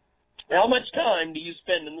 How much time do you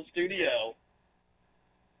spend in the studio?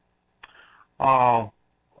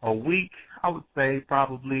 A week, I would say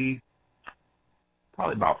probably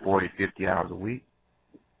about 40, 50 hours a week.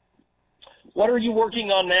 What are you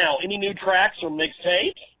working on now? Any new tracks or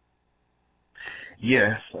mixtapes?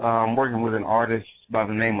 Yes, I'm working with an artist by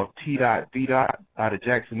the name of T.B. out of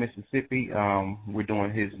Jackson, Mississippi. We're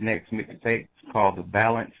doing his next mixtape called The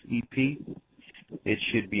Balance EP. It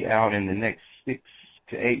should be out in the next 6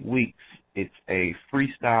 to 8 weeks. It's a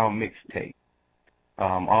freestyle mixtape,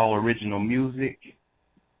 all original music.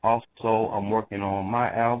 Also, I'm working on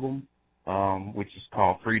my album, which is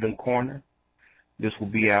called Freedom Corner. This will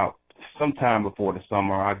be out sometime before the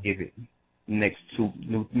summer. I'll give it next 2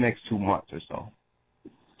 months or so.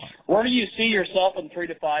 Where do you see yourself in 3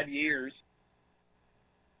 to 5 years?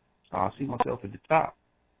 I see myself at the top,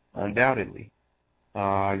 undoubtedly.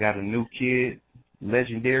 I got a new kid,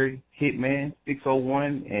 legendary Hitman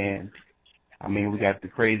 601, and I mean, we got the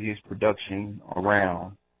craziest production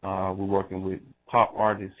around. We're working with pop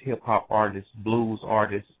artists, hip-hop artists, blues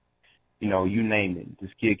artists, you know, you name it.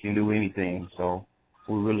 This kid can do anything. So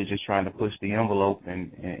we're really just trying to push the envelope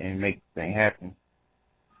and make the thing happen.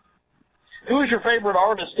 Who is your favorite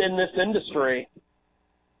artist in this industry?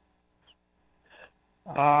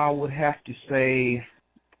 I would have to say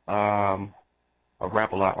a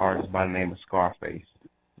rap-a-lot artist by the name of Scarface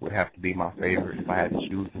would have to be my favorite if I had to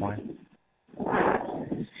choose one.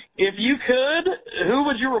 If you could, who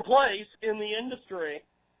would you replace in the industry?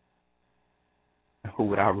 Who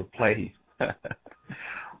would I replace?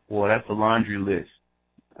 Well, that's a laundry list.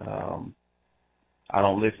 I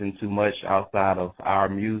don't listen too much outside of our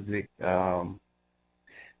music, and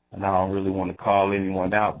I don't really want to call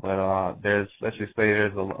anyone out. But let's just say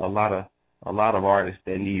there's a lot of artists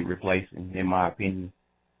that need replacing, in my opinion.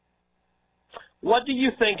 What do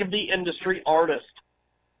you think of the industry artist?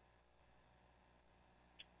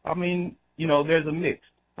 I mean, you know, there's a mix.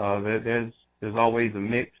 There's always a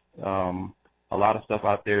mix. A lot of stuff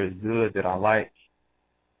out there is good that I like.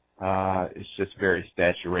 It's just very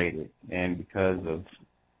saturated, and because of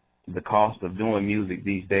the cost of doing music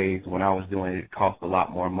these days, when I was doing it, it cost a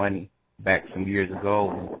lot more money back some years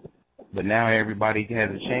ago. But now everybody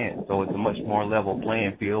has a chance, so it's a much more level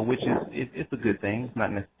playing field, which is it's a good thing. It's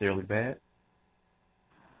not necessarily bad.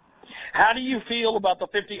 How do you feel about the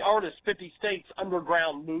 50 Artists, 50 States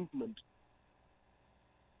underground movement?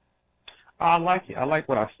 I like it. I like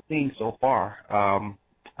what I've seen so far.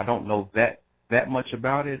 I don't know that much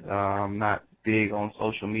about it. I'm not big on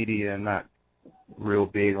social media. I'm not real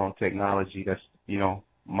big on technology. That's, you know,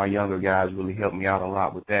 my younger guys really helped me out a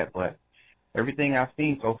lot with that. But everything I've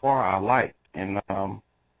seen so far, I like. And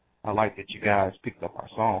I like that you guys picked up our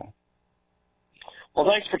song. Well,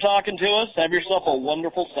 thanks for talking to us. Have yourself a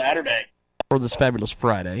wonderful Saturday. For this fabulous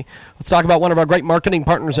Friday, let's talk about one of our great marketing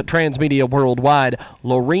partners at Transmedia Worldwide,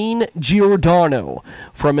 Lorene Giordano.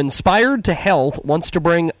 From Inspired to Health, wants to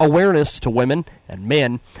bring awareness to women and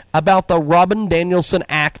men about the Robin Danielson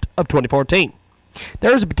Act of 2014.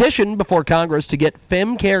 There is a petition before Congress to get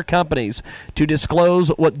femcare companies to disclose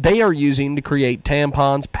what they are using to create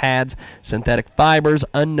tampons, pads, synthetic fibers,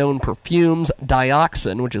 unknown perfumes,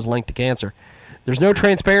 dioxin, which is linked to cancer, There's no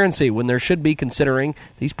transparency when there should be, considering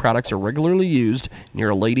these products are regularly used near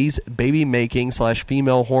a lady's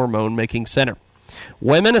baby-making/female hormone-making center.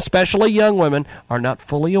 Women, especially young women, are not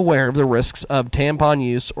fully aware of the risks of tampon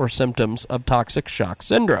use or symptoms of toxic shock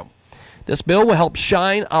syndrome. This bill will help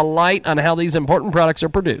shine a light on how these important products are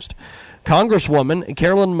produced. Congresswoman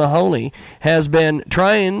Carolyn Mahoney has been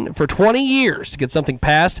trying for 20 years to get something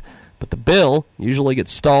passed, but the bill usually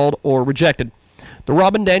gets stalled or rejected. The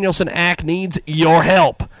Robin Danielson Act needs your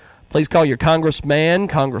help. Please call your congressman,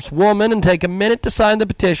 congresswoman, and take a minute to sign the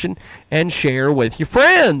petition and share with your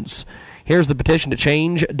friends. Here's the petition to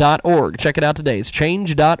change.org. Check it out today. It's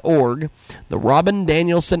change.org, the Robin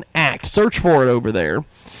Danielson Act. Search for it over there.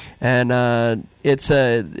 And it's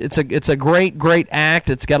a great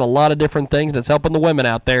act. It's got a lot of different things, and it's helping the women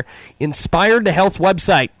out there. Inspired to Health's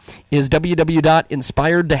website is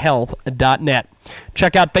www.inspiredtohealth.net.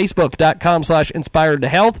 Check out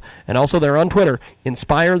facebook.com/inspiredtohealth, and also they're on Twitter,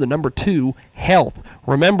 inspire2health.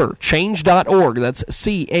 Remember, change.org, that's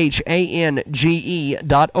CHANGE.org,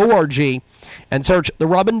 and search the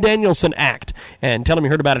Robin Danielson Act, and tell them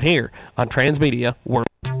you heard about it here on Transmedia World.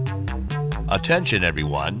 Attention,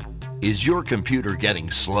 everyone. Is your computer getting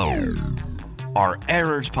slow? Are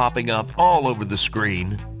errors popping up all over the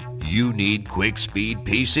screen? You need Quick Speed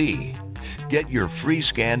PC. Get your free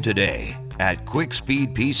scan today at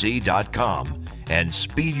quickspeedpc.com and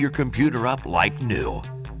speed your computer up like new.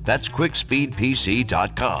 That's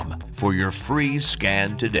quickspeedpc.com for your free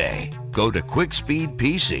scan today. Go to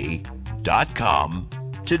quickspeedpc.com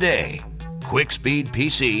today.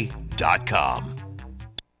 quickspeedpc.com.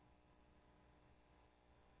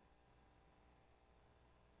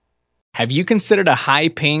 Have you considered a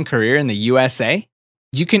high-paying career in the USA?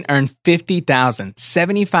 You can earn $50,000,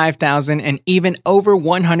 $75,000, and even over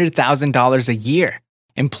 $100,000 a year.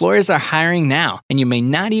 Employers are hiring now, and you may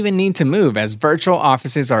not even need to move, as virtual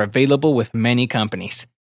offices are available with many companies.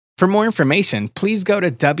 For more information, please go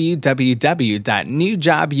to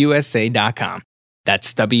www.newjobusa.com.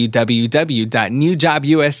 That's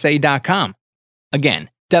www.newjobusa.com. Again,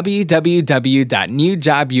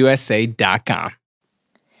 www.newjobusa.com.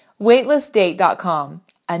 Weightlessdate.com,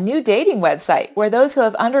 a new dating website where those who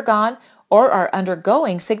have undergone or are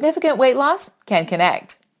undergoing significant weight loss can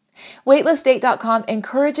connect. Weightlessdate.com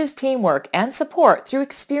encourages teamwork and support through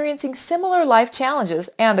experiencing similar life challenges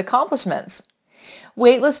and accomplishments.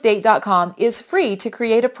 Weightlessdate.com is free to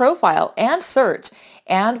create a profile and search,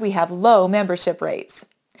 and we have low membership rates.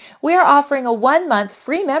 We are offering a 1-month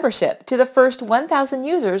free membership to the first 1,000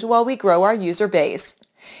 users while we grow our user base.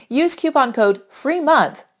 Use coupon code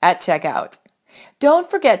FREEMONTH at checkout. Don't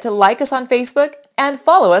forget to like us on Facebook and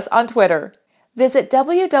follow us on Twitter. Visit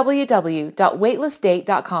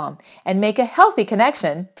www.weightlessdate.com and make a healthy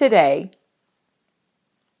connection today.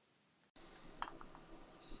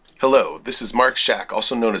 Hello, this is Mark Shack,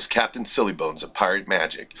 also known as Captain Sillybones of Pirate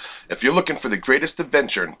Magic. If you're looking for the greatest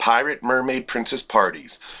adventure in pirate, mermaid, princess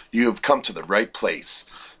parties, you have come to the right place.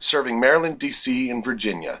 Serving Maryland, D.C., and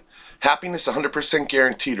Virginia. Happiness 100%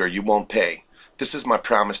 guaranteed or you won't pay. This is my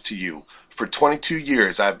promise to you. For 22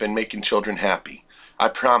 years I've been making children happy. I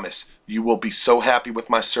promise you will be so happy with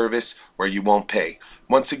my service where you won't pay.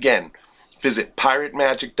 Once again, visit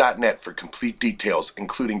piratemagic.net for complete details,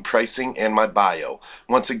 including pricing and my bio.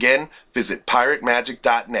 Once again, visit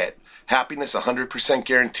piratemagic.net. Happiness 100%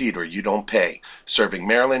 guaranteed or you don't pay. Serving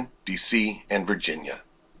Maryland, D.C., and Virginia.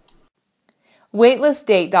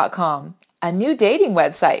 Weightlessdate.com, a new dating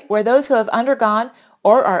website where those who have undergone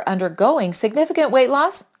or are undergoing significant weight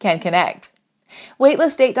loss can connect.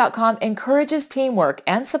 Weightlessdate.com encourages teamwork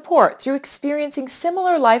and support through experiencing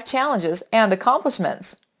similar life challenges and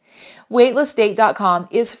accomplishments. Weightlessdate.com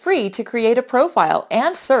is free to create a profile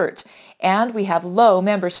and search, and we have low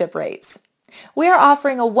membership rates. We are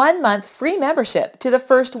offering a 1-month free membership to the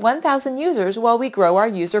first 1,000 users while we grow our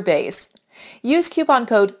user base. Use coupon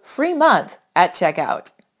code FREEMONTH at checkout.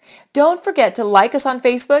 Don't forget to like us on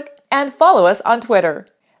Facebook and follow us on Twitter.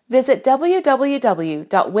 Visit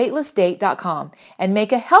www.weightlessdate.com and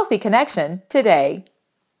make a healthy connection today.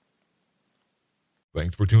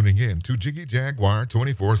 Thanks for tuning in to Jiggy Jaguar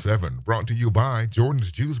 24/7, brought to you by Jordan's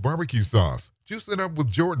Juice Barbecue Sauce. Juice it up with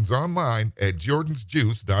Jordan's online at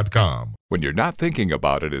jordansjuice.com. When you're not thinking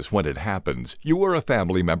about it is when it happens. You or a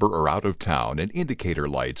family member are out of town and indicator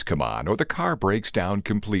lights come on, or the car breaks down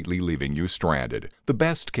completely, leaving you stranded. The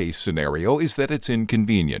best case scenario is that it's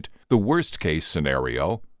inconvenient. The worst case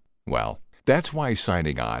scenario, well, That's why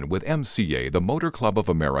signing on with MCA, the Motor Club of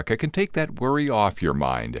America, can take that worry off your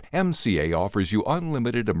mind. MCA offers you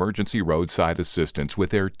unlimited emergency roadside assistance with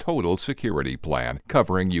their Total Security Plan,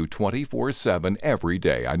 covering you 24/7 every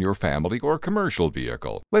day on your family or commercial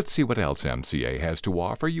vehicle. Let's see what else MCA has to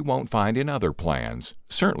offer you won't find in other plans.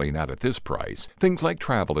 Certainly not at this price. Things like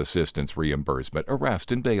travel assistance reimbursement,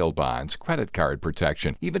 arrest and bail bonds, credit card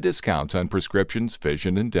protection, even discounts on prescriptions,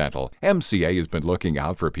 vision, and dental. MCA has been looking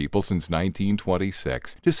out for people since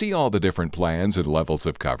 1926. To see all the different plans and levels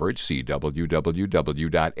of coverage, see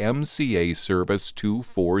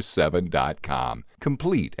www.mcaservice247.com.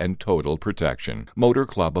 Complete and total protection. Motor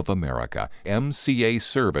Club of America,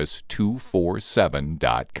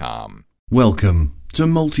 mcaservice247.com. Welcome to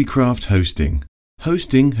Multicraft Hosting.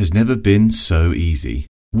 Hosting has never been so easy.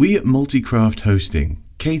 We at Multicraft Hosting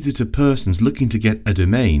cater to persons looking to get a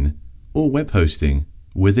domain or web hosting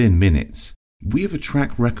within minutes. We have a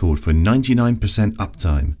track record for 99%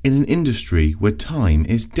 uptime in an industry where time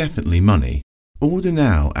is definitely money. Order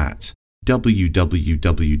now at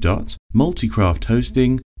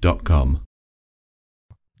www.multicrafthosting.com.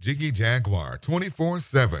 Jiggy Jaguar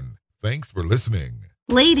 24/7. Thanks for listening.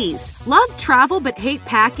 Ladies, love travel but hate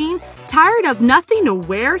packing? Tired of nothing to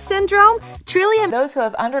wear syndrome? Trillium. Those who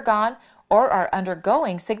have undergone or are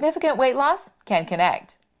undergoing significant weight loss can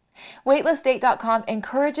connect. Weightlessdate.com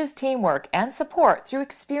encourages teamwork and support through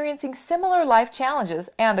experiencing similar life challenges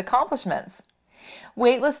and accomplishments.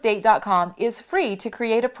 Weightlessdate.com is free to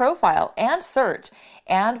create a profile and search,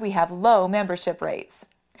 and we have low membership rates.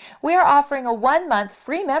 We are offering a 1-month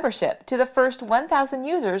free membership to the first 1,000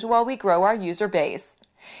 users while we grow our user base.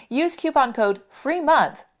 Use coupon code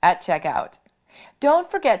FREEMONTH at checkout. Don't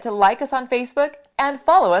forget to like us on Facebook and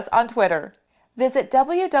follow us on Twitter. Visit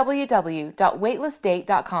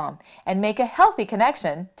www.weightlessdate.com and make a healthy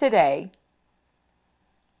connection today.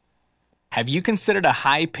 Have you considered a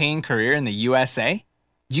high-paying career in the USA?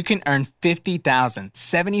 You can earn $50,000,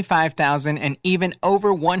 $75,000, and even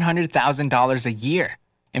over $100,000 a year.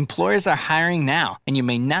 Employers are hiring now, and you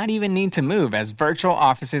may not even need to move as virtual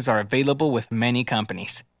offices are available with many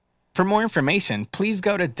companies. For more information, please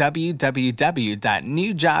go to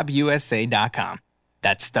www.newjobusa.com.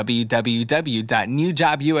 That's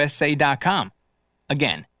www.newjobusa.com.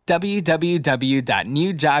 Again,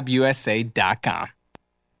 www.newjobusa.com.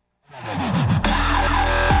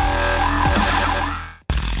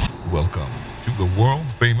 Welcome to the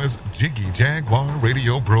world-famous Jiggy Jaguar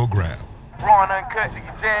radio program. Raw and uncut, Jiggy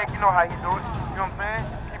Jag, you know how he do it. You know what I'm saying?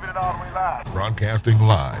 Keeping it all the way live. Broadcasting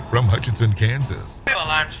live from Hutchinson, Kansas. Well,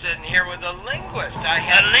 I'm sitting here with a linguist. I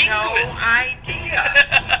had no idea.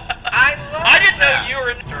 I didn't know you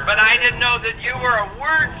were, but I didn't know that you were a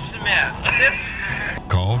wordsmith.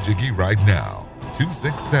 Call Jiggy right now.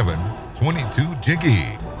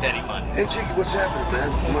 267-22-JIGGY. Hey Jiggy, what's happening, man?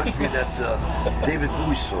 Reminds me of that David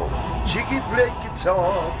Bowie song. Jiggy play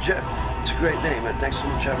guitar. It's a great name, man. Thanks so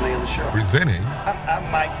much for having me on the show. Presenting.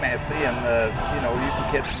 I'm Mike Massey, and you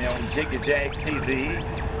can catch me on Jiggy Jag TV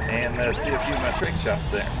and see a few of my trick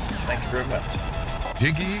shots there. Thank you very much.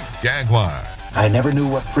 Jiggy Jaguar. I never knew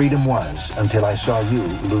what freedom was until I saw you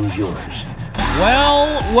lose yours. Well,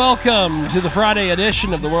 welcome to the Friday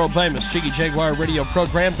edition of the world-famous Jiggy Jaguar radio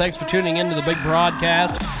program. Thanks for tuning in to the big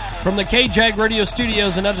broadcast. From the KJAG radio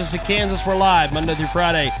studios in Hutchinson, Kansas, we're live Monday through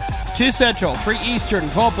Friday, 2 Central, 3 Eastern,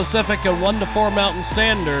 12 Pacific, and 1 to 4 Mountain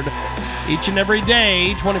Standard. Each and every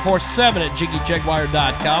day, 24/7 at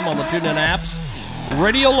JiggyJaguar.com on the TuneIn apps.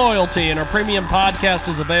 Radio Loyalty and our premium podcast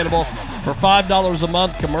is available for $5 a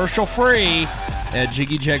month, commercial-free, at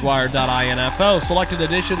JiggyJaguar.info. Selected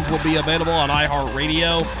editions will be available on Iheart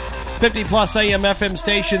Radio, 50-plus AM FM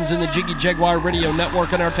stations in the Jiggy Jaguar Radio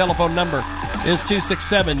Network, and our telephone number is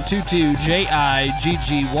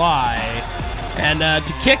 267-22-JIGGY. And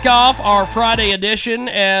to kick off our Friday edition,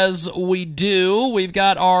 as we do, we've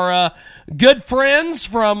got our good friends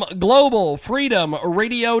from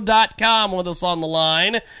GlobalFreedomRadio.com with us on the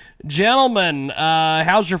line. Gentlemen,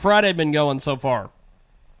 how's your Friday been going so far?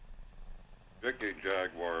 Jiggy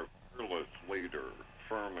Jaguar, fearless leader,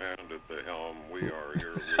 firm hand at the helm. We are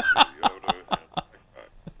here with you, Yoda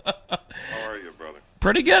and how are you, brother?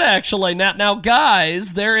 Pretty good, actually. Now,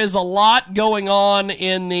 guys, there is a lot going on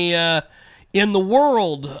in the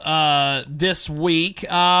world this week.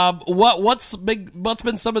 What's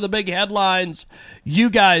been some of the big headlines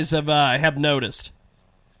you guys have noticed?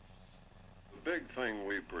 The big thing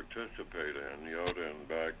we participate in, Yoda and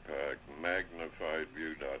Backpack,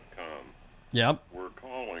 MagnifiedView.com. Yep. We're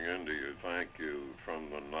calling into you, thank you, from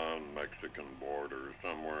the non-Mexican border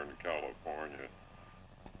somewhere in California.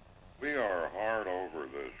 We are hard over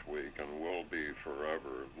this week and will be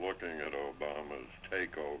forever looking at Obama's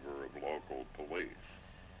takeover of local police.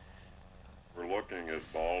 We're looking at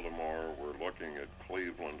Baltimore, we're looking at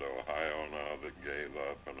Cleveland, Ohio now that gave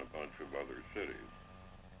up, and a bunch of other cities.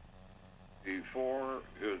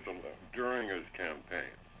 During his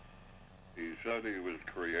campaign, he said he was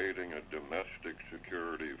creating a domestic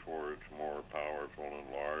security force more powerful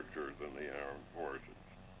and larger than the armed forces.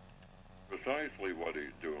 Precisely what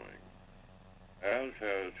he's doing, as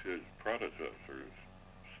has his predecessors,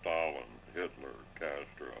 Stalin, Hitler,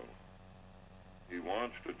 Castro. He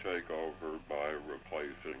wants to take over by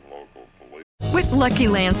replacing local police. With Lucky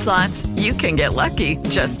Land Slots, you can get lucky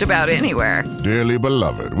just about anywhere. Dearly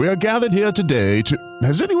beloved, we are gathered here today to...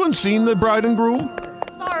 Has anyone seen the bride and groom?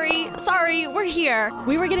 Sorry, we're here.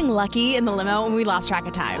 We were getting lucky in the limo and we lost track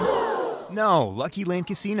of time. No, Lucky Land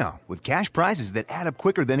Casino, with cash prizes that add up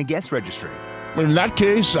quicker than a guest registry. In that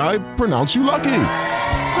case, I pronounce you lucky.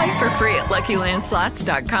 Play for free at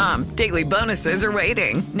LuckyLandSlots.com. Daily bonuses are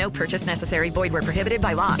waiting. No purchase necessary. Void where prohibited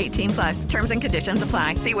by law. 18+. Terms and conditions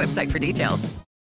apply. See website for details.